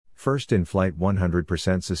First in-flight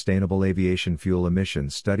 100% sustainable aviation fuel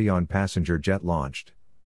emissions study on passenger jet launched.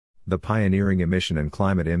 The pioneering emission and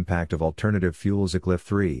climate impact of alternative fuels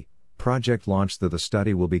ECLIF-3 project launched. The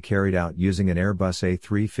study will be carried out using an Airbus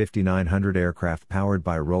A350-900 aircraft powered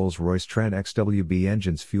by Rolls-Royce Trent XWB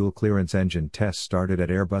engines. Fuel clearance engine tests started at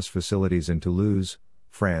Airbus facilities in Toulouse,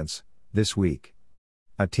 France, this week.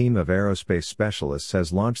 A team of aerospace specialists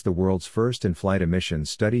has launched the world's first in-flight emissions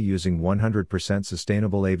study using 100%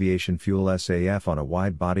 sustainable aviation fuel SAF on a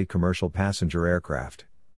wide-body commercial passenger aircraft.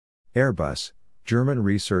 Airbus, German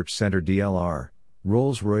Research Center DLR,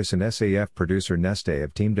 Rolls-Royce and SAF producer Neste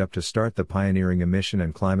have teamed up to start the pioneering emission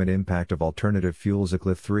and climate impact of alternative fuels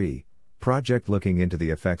ECLIF-3 project, looking into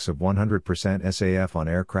the effects of 100% SAF on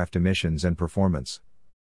aircraft emissions and performance.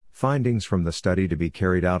 Findings from the study to be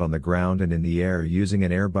carried out on the ground and in the air using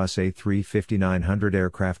an Airbus A350-900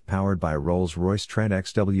 aircraft powered by Rolls-Royce Trent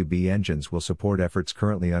XWB engines will support efforts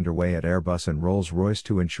currently underway at Airbus and Rolls-Royce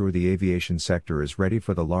to ensure the aviation sector is ready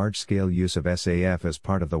for the large-scale use of SAF as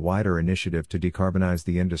part of the wider initiative to decarbonize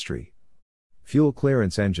the industry. Fuel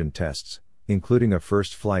clearance engine tests, including a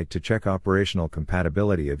first flight to check operational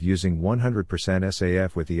compatibility of using 100%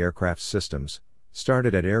 SAF with the aircraft's systems,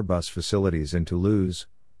 started at Airbus facilities in Toulouse,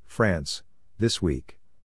 France, this week.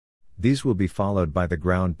 These will be followed by the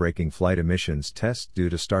groundbreaking flight emissions tests due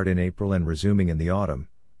to start in April and resuming in the autumn,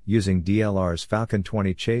 using DLR's Falcon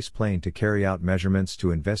 20 chase plane to carry out measurements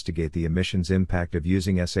to investigate the emissions impact of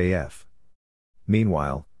using SAF.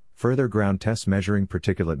 Meanwhile, further ground tests measuring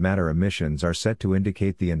particulate matter emissions are set to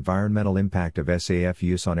indicate the environmental impact of SAF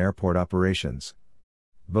use on airport operations.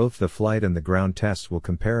 Both the flight and the ground tests will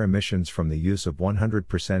compare emissions from the use of 100%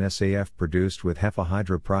 SAF produced with HEFA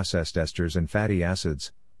hydroprocessed esters and fatty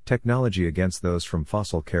acids technology against those from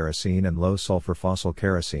fossil kerosene and low-sulfur fossil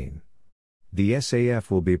kerosene. The SAF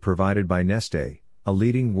will be provided by Neste, a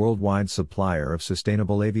leading worldwide supplier of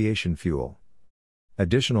sustainable aviation fuel.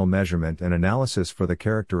 Additional measurement and analysis for the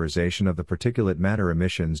characterization of the particulate matter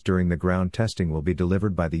emissions during the ground testing will be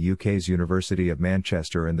delivered by the UK's University of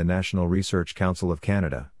Manchester and the National Research Council of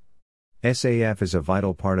Canada. SAF is a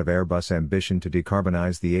vital part of Airbus' ambition to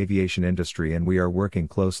decarbonize the aviation industry, and we are working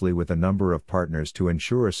closely with a number of partners to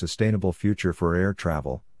ensure a sustainable future for air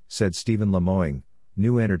travel, said Stephen Lemoyne,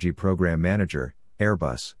 New Energy Program Manager,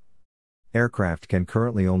 Airbus. Aircraft can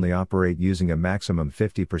currently only operate using a maximum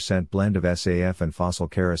 50% blend of SAF and fossil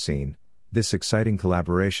kerosene. This exciting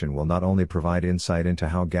collaboration will not only provide insight into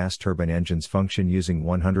how gas turbine engines function using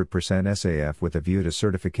 100% SAF with a view to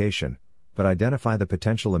certification, but identify the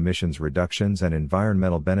potential emissions reductions and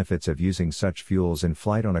environmental benefits of using such fuels in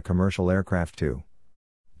flight on a commercial aircraft too.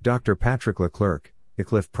 Dr. Patrick Leclerc,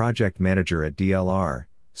 ECLIF project manager at DLR,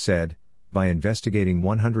 said, "By investigating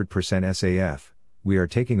 100% SAF, we are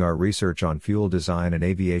taking our research on fuel design and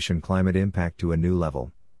aviation climate impact to a new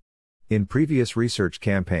level. In previous research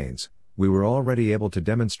campaigns, we were already able to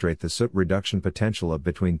demonstrate the soot reduction potential of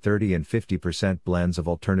between 30 and 50% blends of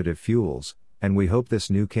alternative fuels, and we hope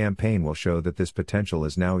this new campaign will show that this potential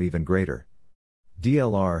is now even greater."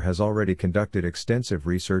 DLR has already conducted extensive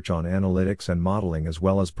research on analytics and modeling, as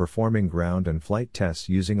well as performing ground and flight tests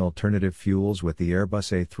using alternative fuels with the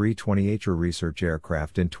Airbus A320 research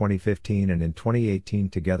aircraft in 2015 and in 2018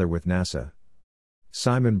 together with NASA.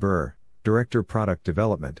 Simon Burr, Director Product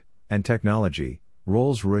Development and Technology,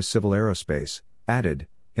 Rolls-Royce Civil Aerospace, added,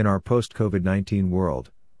 "In our post-COVID-19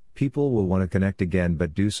 world, people will want to connect again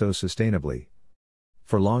but do so sustainably.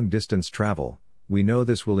 For long-distance travel, we know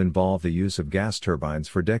this will involve the use of gas turbines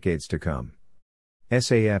for decades to come.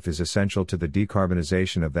 SAF is essential to the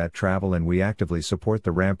decarbonization of that travel, and we actively support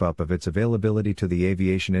the ramp-up of its availability to the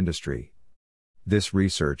aviation industry. This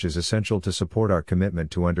research is essential to support our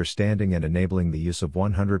commitment to understanding and enabling the use of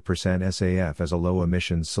 100% SAF as a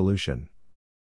low-emissions solution."